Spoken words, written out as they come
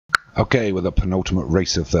Okay, well, the penultimate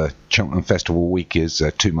race of the Cheltenham Festival week is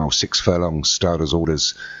 2 miles 6 furlongs starters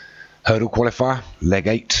orders hurdle qualifier, leg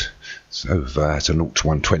 8. So it's a 0 to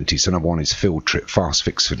 120. So number 1 is Field Trip, Fast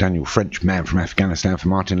Fix for Daniel French, Man from Afghanistan for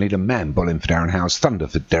Martin Leader, Man Bollin for Darren Howes, Thunder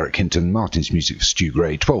for Derek Hinton, Martin's Music for Stu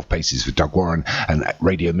Gray, 12 Paces for Doug Warren, and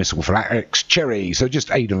Radio Missile for Alex Cherry. So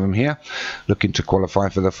just 8 of them here looking to qualify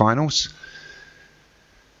for the finals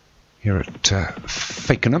here at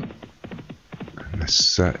Fakenham.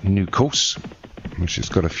 This new course, which has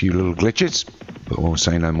got a few little glitches, but we'll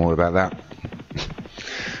say no more about that.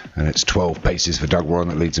 And it's 12 paces for Doug Warren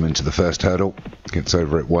that leads him into the first hurdle. Gets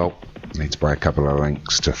over it well. Leads by a couple of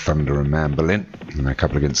lengths to Thunder and Man Bollin. And a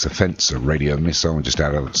couple against the fence, a Radio Missile, and just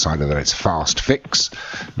out of the side of that it's Fast Fix.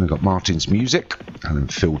 And we've got Martin's Music, and then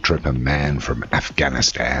Field Trip and Man from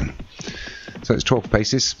Afghanistan. So it's 12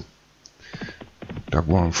 paces. Doug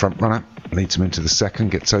Warren front runner, leads him into the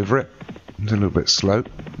second, gets over it. It's a little bit slow,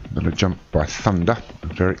 but a jump by Thunder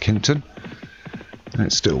of Derek Hinton. And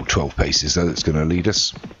it's still 12 paces though that's going to lead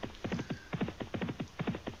us.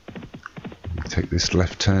 Take this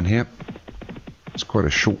left turn here. It's quite a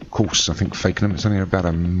short course, I think, Fakenham. It's only about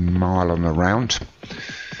a mile on the round.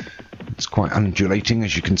 It's quite undulating,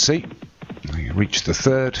 as you can see. You reach the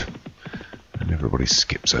third, and everybody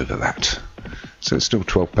skips over that. So it's still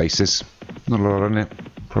 12 paces. Not a lot on it.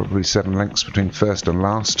 Probably 7 lengths between first and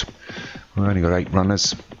last. We've only got 8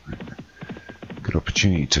 runners. Good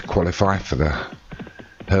opportunity to qualify for the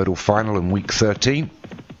hurdle final in week 13.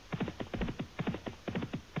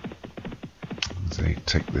 As they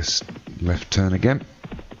take this left turn again.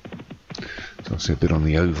 So I see a bit on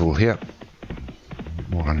the oval here.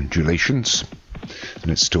 More undulations.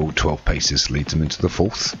 And it's still 12 paces, leads them into the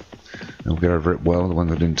fourth. They'll get over it well. The one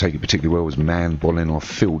that didn't take it particularly well was Man Bollin or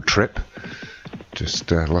Field Trip. Just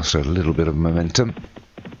lost a little bit of momentum.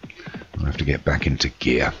 I'll have to get back into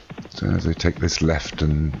gear. So as they take this left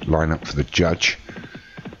and line up for the judge,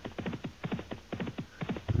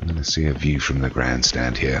 I'm going to see a view from the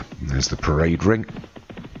grandstand here. There's the parade ring.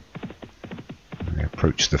 They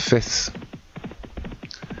approach the fifth.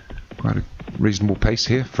 Quite a reasonable pace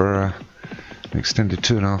here for an extended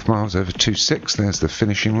 2.5 miles over 2.6. There's the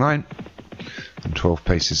finishing line. And 12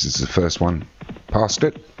 paces is the first one past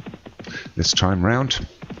it this time round.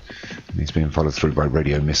 And he's being followed through by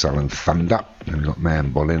Radio Missile and Thunder. And we've got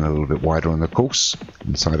Man Bollin a little bit wider on the course.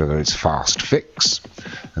 Inside of that it's Fast Fix.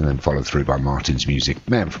 And then followed through by Martin's Music,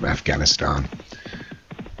 Man from Afghanistan,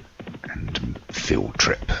 and Field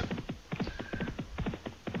Trip.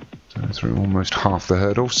 So through almost half the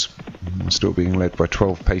hurdles. We're still being led by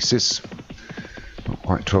 12 paces. Not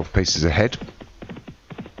quite 12 paces ahead.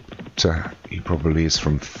 But he probably is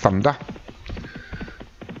from Thunder.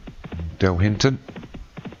 Del Hinton.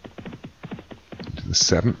 The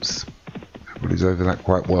 7th. Everybody's over that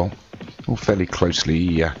quite well. All fairly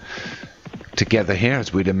closely together here,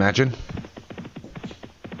 as we'd imagine.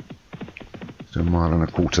 So 1.25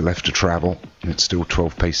 miles left to travel. It's still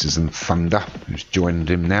 12 paces and Thunder, who's joined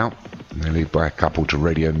him now. And they lead by a couple to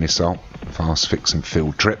Radio Missile, Fast Fix and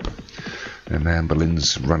Field Trip. And Man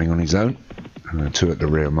Bollin's running on his own. And the 2 at the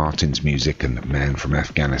rear, Martin's Music and Man from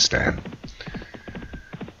Afghanistan.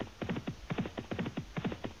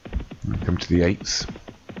 Come to the 8th.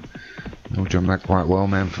 They'll jump that quite well.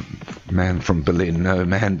 Man from Berlin. No,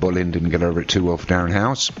 Man Bollin didn't get over it too well for Darren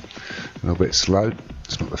Howes. A little bit slow.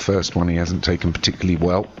 It's not the first one he hasn't taken particularly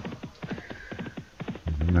well.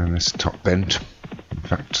 And then this top bend. In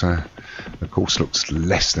fact, the course looks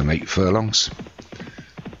less than 8 furlongs.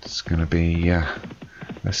 It's going to be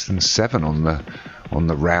less than 7 on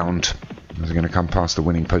the round. They're going to come past the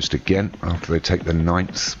winning post again after they take the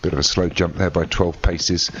 9th. Bit of a slow jump there by 12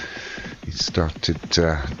 paces. He started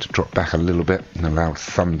to drop back a little bit and allowed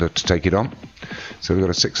Thunder to take it on. So we've got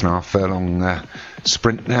a 6.5 furlong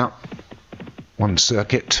sprint now. 1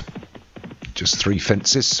 circuit, just 3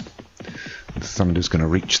 fences. Thunder's going to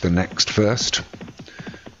reach the next first.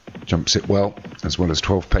 Jumps it well as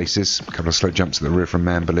 12 paces. A couple of slow jumps at the rear from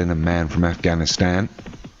Man Bollin and Man from Afghanistan.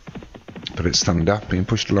 But it's Thunder being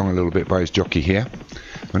pushed along a little bit by his jockey here.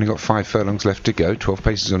 Only got 5 furlongs left to go. 12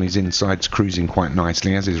 paces on his insides, cruising quite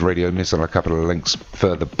nicely, as his Radio Missile a couple of lengths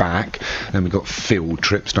further back. Then we've got Field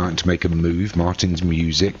Trip starting to make a move. Martin's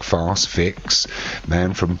Music, Fast Fix,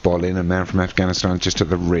 Man from Bollin and Man from Afghanistan just at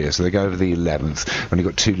the rear. So they go over the 11th. Only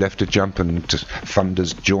got 2 left to jump, and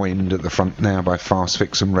Thunder's joined at the front now by Fast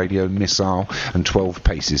Fix and Radio Missile. And 12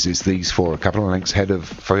 paces is these 4. A couple of lengths ahead of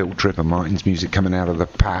Field Trip and Martin's Music coming out of the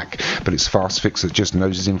pack. But it's Fast Fix that just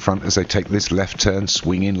noses in front as they take this left turn,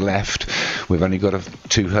 swing leading in left. We've only got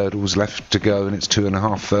 2 hurdles left to go, and it's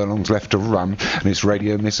 2.5 furlongs left to run. And it's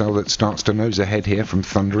Radio Missile that starts to nose ahead here from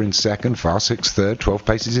Thunder in second, Fast Fix third, 12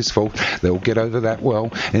 paces is fourth. They'll get over that well,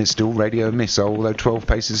 and it's still Radio Missile, although 12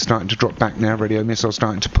 paces is starting to drop back now. Radio Missile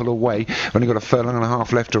starting to pull away. Only got 1.5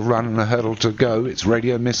 furlongs left to run and a hurdle to go. It's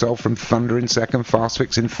Radio Missile from Thunder in second, Fast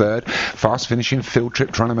Fix in third, Fast Finishing Field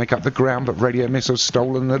Trip trying to make up the ground, but Radio Missile's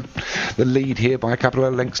stolen the lead here by a couple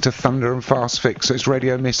of lengths to Thunder and Fast Fix. So it's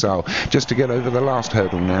Radio Missile just to get over the last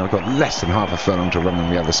hurdle now. We've got less than half a furlong to run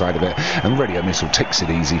on the other side of it, and Radio Missile takes it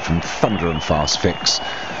easy from Thunder and Fast Fix.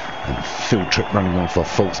 And Field Trip running on for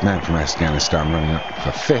fourth, Man from Afghanistan running up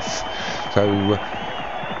for fifth. So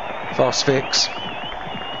Fast Fix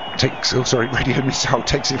takes, Radio Missile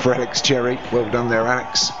takes it for Alex Cherry. Well done there,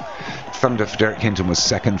 Alex. Thunder for Derek Hinton was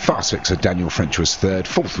second, Fast Fix for Daniel French was third,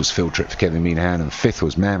 fourth was Field Trip for Kevin Meanahan, and fifth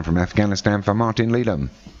was Man from Afghanistan for Martin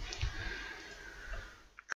Leadham.